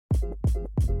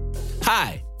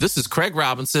Hi, this is Craig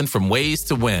Robinson from Ways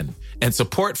to Win, and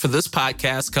support for this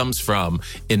podcast comes from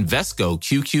Invesco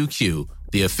QQQ,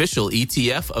 the official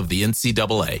ETF of the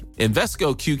NCAA.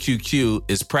 Invesco QQQ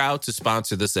is proud to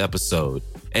sponsor this episode,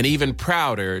 and even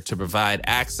prouder to provide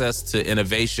access to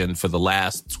innovation for the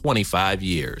last 25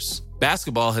 years.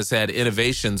 Basketball has had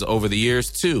innovations over the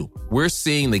years, too. We're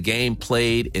seeing the game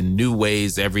played in new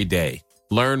ways every day.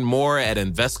 Learn more at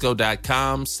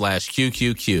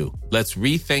Invesco.com/QQQ. Let's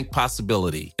rethink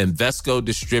possibility. Invesco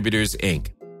Distributors,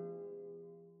 Inc.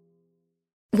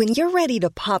 When you're ready to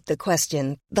pop the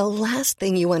question, the last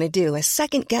thing you want to do is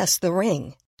second-guess the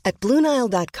ring. At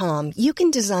BlueNile.com, you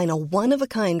can design a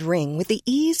one-of-a-kind ring with the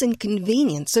ease and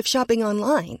convenience of shopping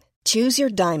online. Choose your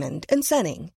diamond and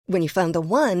setting. When you find the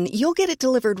one, you'll get it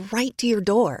delivered right to your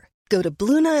door. Go to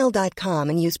BlueNile.com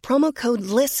and use promo code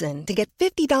LISTEN to get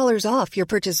 $50 off your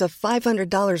purchase of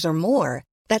 $500 or more.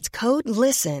 That's code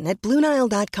LISTEN at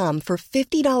BlueNile.com for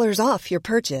 $50 off your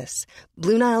purchase.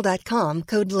 BlueNile.com,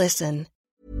 code LISTEN.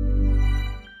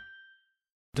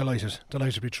 Delighted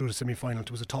to be through the semi-final.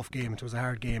 It was a tough game. It was a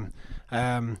hard game.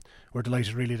 We're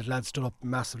delighted, really. The lads stood up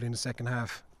massively in the second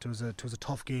half. It was a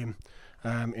tough game.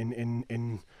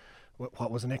 In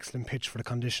what was an excellent pitch for the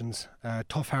conditions.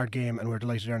 Tough, hard game, and we're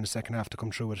delighted there in the second half to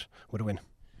come through it with a win.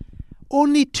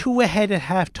 Only 2 ahead at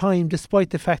half time,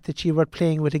 despite the fact that you were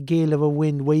playing with a gale of a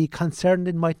wind. Were you concerned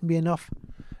it mightn't be enough?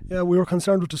 Yeah, we were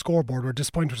concerned with the scoreboard. We were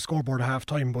disappointed with the scoreboard at half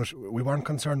time, but we weren't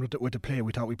concerned with the play.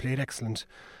 We thought we played excellent.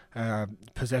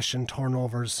 Possession,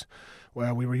 turnovers,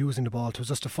 we were using the ball. It was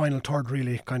just the final third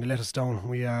really kind of let us down.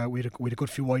 We had a good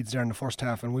few wides there in the first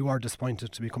half, and we were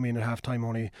disappointed to be coming in at half time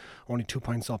only 2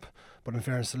 points up. But in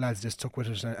fairness, the lads just stuck with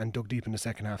it and dug deep in the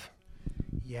second half.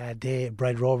 Yeah,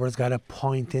 Bride Rovers got a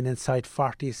point inside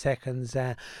 40 seconds,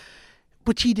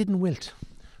 but she didn't wilt.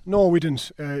 No, we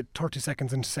didn't. 30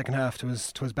 seconds into the second half,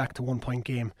 it was back to 1 point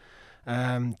game.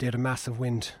 They had a massive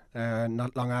wind.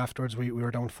 Not long afterwards, we were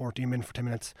down 14 men for 10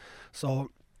 minutes. So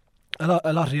a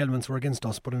lot of the elements were against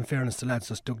us, but in fairness, the lads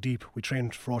just dug deep. We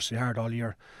trained ferociously hard all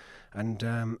year. And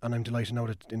I'm delighted now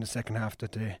that in the second half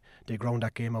that they ground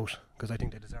that game out, because I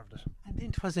think they deserved it. And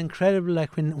then it was incredible,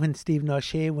 like when Stephen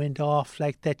O'Shea went off,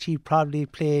 like that she probably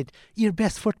played your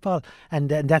best football, and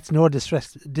that's no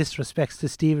disrespects to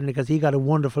Stephen, because he got a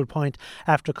wonderful point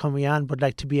after coming on, but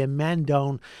like to be a man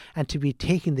down and to be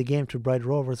taking the game to Bride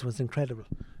Rovers was incredible.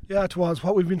 Yeah, it was.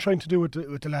 What we've been trying to do with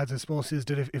the lads, I suppose, is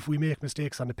that if we make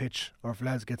mistakes on the pitch, or if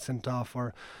lads get sent off,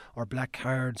 or black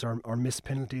cards, or miss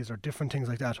penalties, or different things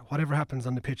like that, whatever happens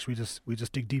on the pitch, we just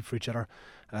dig deep for each other.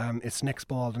 It's next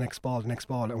ball, the next ball, the next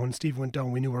ball. And when Steve went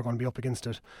down, we knew we were going to be up against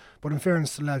it. But in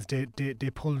fairness to the lads, they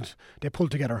pulled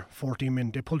together 14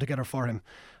 men. They pulled together for him.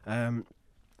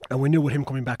 And we knew with him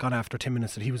coming back on after 10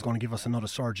 minutes that he was going to give us another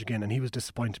surge again, and he was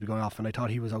disappointed to be going off, and I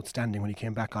thought he was outstanding when he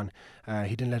came back on.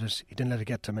 He didn't let it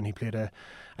get to him, and he played an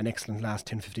excellent last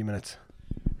 10-15 minutes.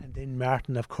 And then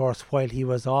Martin, of course, while he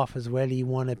was off as well, he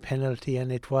won a penalty,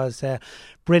 and it was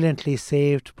brilliantly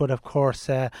saved. But of course,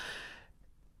 I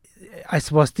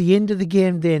suppose the end of the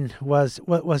game then was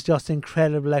just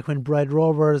incredible. Like when Bride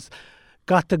Rovers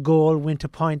got the goal, went a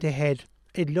point ahead,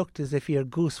 it looked as if your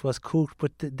goose was cooked,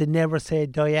 but the never say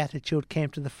die attitude came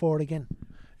to the fore again.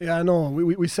 Yeah, I know.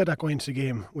 We said that going into the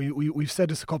game. We've said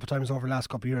this a couple of times over the last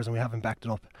couple of years, and we haven't backed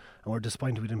it up, and we're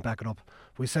disappointed we didn't back it up.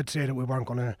 We said today that we were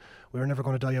never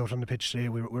going to die out on the pitch today.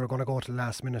 We were going to go to the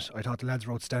last minute. I thought the lads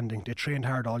were outstanding. They trained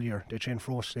hard all year. They trained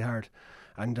ferociously hard,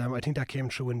 and I think that came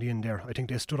through in the end there. I think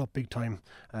they stood up big time.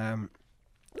 I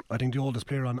think the oldest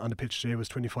player on the pitch today was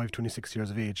 25, 26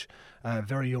 years of age.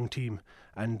 Very young team,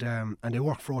 and they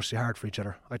worked ferociously hard for each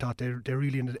other. I thought they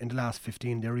really in the last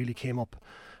 15 they really came up,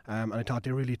 and I thought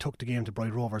they really took the game to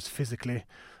Bride Rovers physically.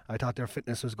 I thought their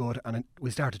fitness was good, and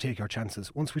we started to take our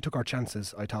chances. Once we took our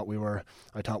chances, I thought we were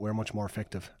much more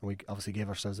effective, and we obviously gave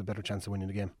ourselves a better chance of winning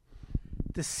the game.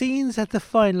 The scenes at the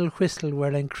final whistle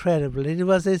were incredible. It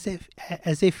was as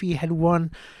if he had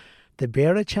won the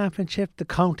Beara Championship, the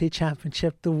County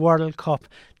Championship, the World Cup.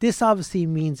 This obviously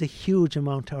means a huge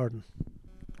amount to Ardon.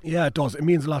 Yeah, it does. It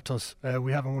means a lot to us.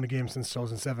 We haven't won a game since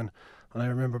 2007, and I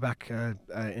remember back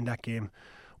in that game,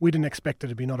 we didn't expect it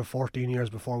to be another 14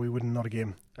 years before we win another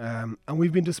game. And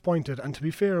we've been disappointed. And to be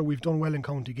fair, we've done well in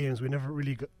county games. We never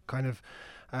really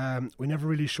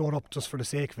showed up just for the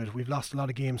sake of it. We've lost a lot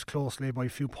of games closely by a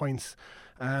few points,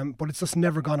 but it's just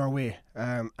never gone our way.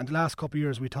 And the last couple of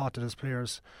years, we thought that as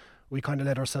players, we kind of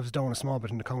let ourselves down a small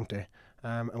bit in the county,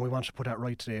 and we want to put that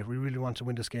right today. We really want to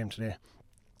win this game today.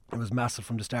 It was massive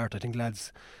from the start. I think,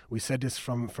 lads, we said this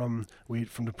from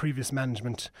the previous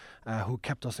management who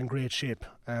kept us in great shape.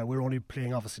 We were only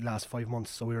playing obviously the last 5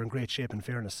 months, so we were in great shape in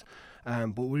fairness.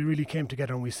 But we really came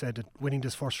together and we said that winning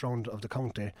this first round of the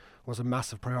county was a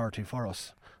massive priority for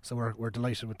us. So we're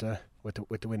delighted with the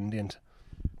win in the end.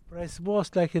 But I suppose,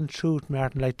 like in truth,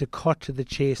 Martin, like to cut to the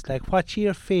chase, like what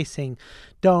you're facing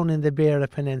down in the Beara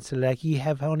Peninsula, like you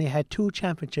have only had 2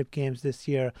 championship games this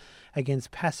year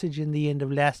against Passage in the end of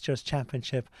last year's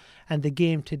championship and the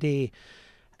game today.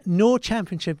 No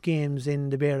championship games in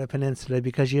the Beara Peninsula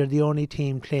because you're the only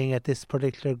team playing at this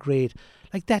particular grade.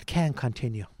 Like that can't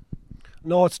continue.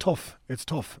 No, it's tough. It's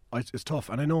tough.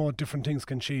 And I know different things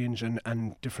can change and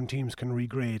different teams can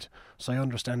regrade, so I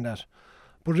understand that.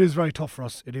 But it is very tough for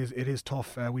us. It is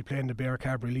tough. We play in the Beara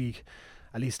Carbery League.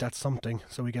 At least that's something.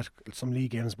 So we get some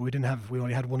league games, but we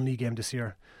only had 1 league game this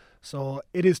year. So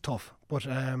it is tough. But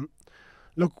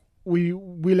look, we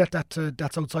let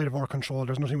that's outside of our control.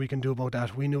 There's nothing we can do about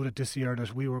that. We knew that this year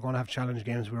that we were going to have challenge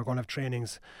games, we were going to have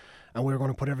trainings, and we were going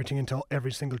to put everything into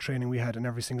every single training we had and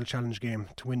every single challenge game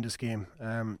to win this game.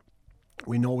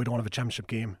 We know we don't have a championship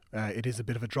game. It is a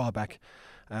bit of a drawback.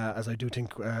 As I do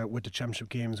think with the championship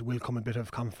games will come a bit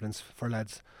of confidence for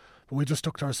lads. But we just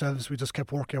stuck to ourselves. We just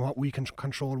kept working on what we can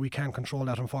control. We can't control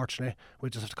that, unfortunately. We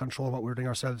just have to control what we're doing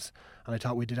ourselves. And I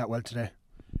thought we did that well today.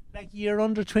 Like your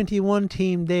under-21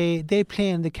 team, they play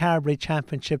in the Carbery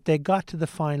Championship. They got to the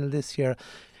final this year.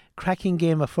 Cracking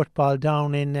game of football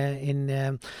down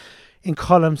in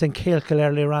Collins and Kilkeel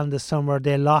earlier on this summer.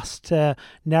 They lost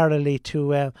narrowly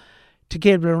to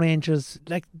Gabriel Rangers.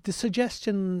 Like the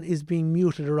suggestion is being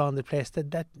muted around the place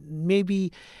that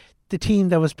maybe the team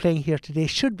that was playing here today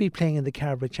should be playing in the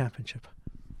Carbery Championship.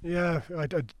 Yeah, I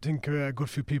think a good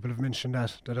few people have mentioned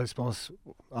that I suppose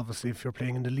obviously if you're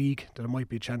playing in the league that it might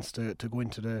be a chance to go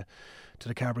into the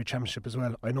Carbery Championship as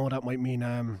well. I know that might mean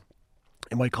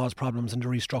it might cause problems in the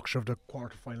restructure of the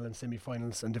quarter-final and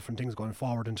semi-finals and different things going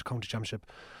forward into County Championship.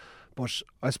 But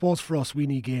I suppose for us, we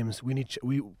need games.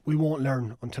 We won't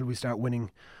learn until we start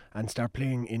winning and start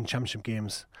playing in championship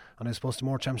games. And I suppose the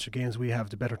more championship games we have,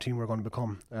 the better team we're going to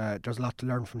become. There's a lot to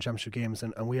learn from championship games,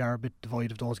 and we are a bit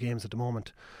devoid of those games at the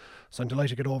moment. So I'm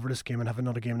delighted to get over this game and have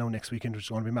another game now next weekend, which is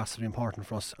going to be massively important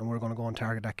for us. And we're going to go and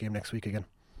target that game next week again.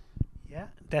 Yeah,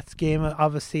 that game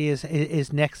obviously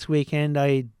is next weekend.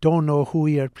 I don't know who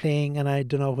you're playing and I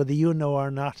don't know whether you know or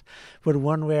not, but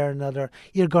one way or another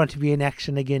you're going to be in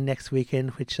action again next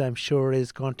weekend, which I'm sure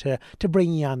is going to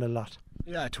bring you on a lot.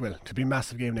 Yeah, it will. To be a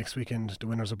massive game next weekend. The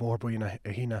winners are Borbray and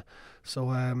Ahina. So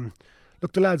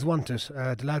look, the lads want it.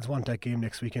 The lads want that game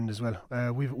next weekend as well.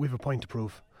 We've a point to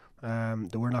prove.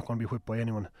 That we're not going to be whipped by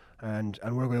anyone, and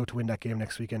we're going to win that game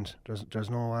next weekend. There's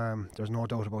no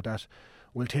doubt about that.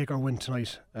 We'll take our win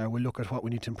tonight. We'll look at what we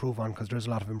need to improve on because there's a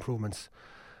lot of improvements,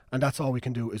 and that's all we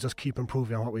can do is just keep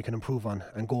improving on what we can improve on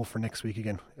and go for next week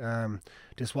again.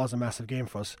 This was a massive game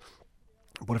for us,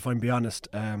 but if I'm being honest,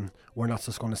 we're not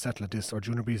just going to settle at this or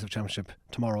Junior Bees of Championship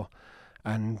tomorrow,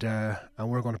 and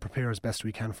we're going to prepare as best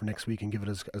we can for next week and give it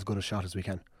as good a shot as we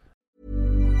can.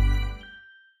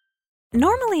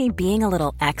 Normally, being a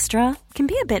little extra can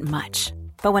be a bit much,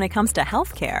 but when it comes to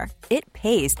healthcare, it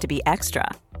pays to be extra.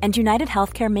 And United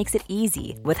Healthcare makes it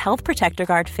easy with Health Protector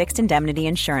Guard fixed indemnity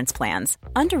insurance plans.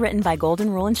 Underwritten by Golden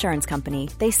Rule Insurance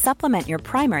Company, they supplement your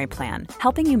primary plan,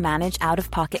 helping you manage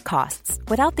out-of-pocket costs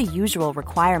without the usual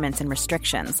requirements and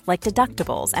restrictions like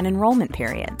deductibles and enrollment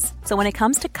periods. So when it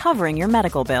comes to covering your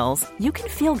medical bills, you can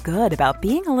feel good about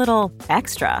being a little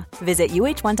extra. Visit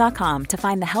UH1.com to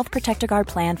find the Health Protector Guard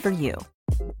plan for you.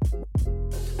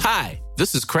 Hi,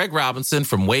 this is Craig Robinson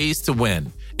from Ways to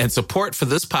Win, and support for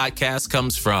this podcast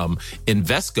comes from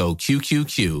Invesco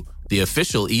QQQ, the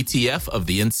official ETF of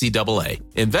the NCAA.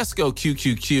 Invesco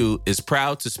QQQ is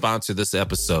proud to sponsor this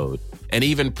episode, and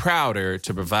even prouder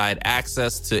to provide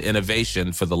access to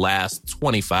innovation for the last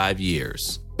 25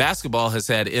 years. Basketball has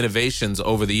had innovations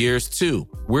over the years, too.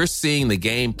 We're seeing the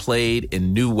game played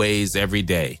in new ways every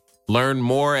day. Learn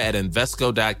more at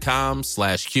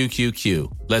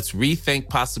Invesco.com/QQQ. Let's rethink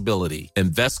possibility.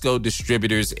 Invesco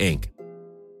Distributors, Inc.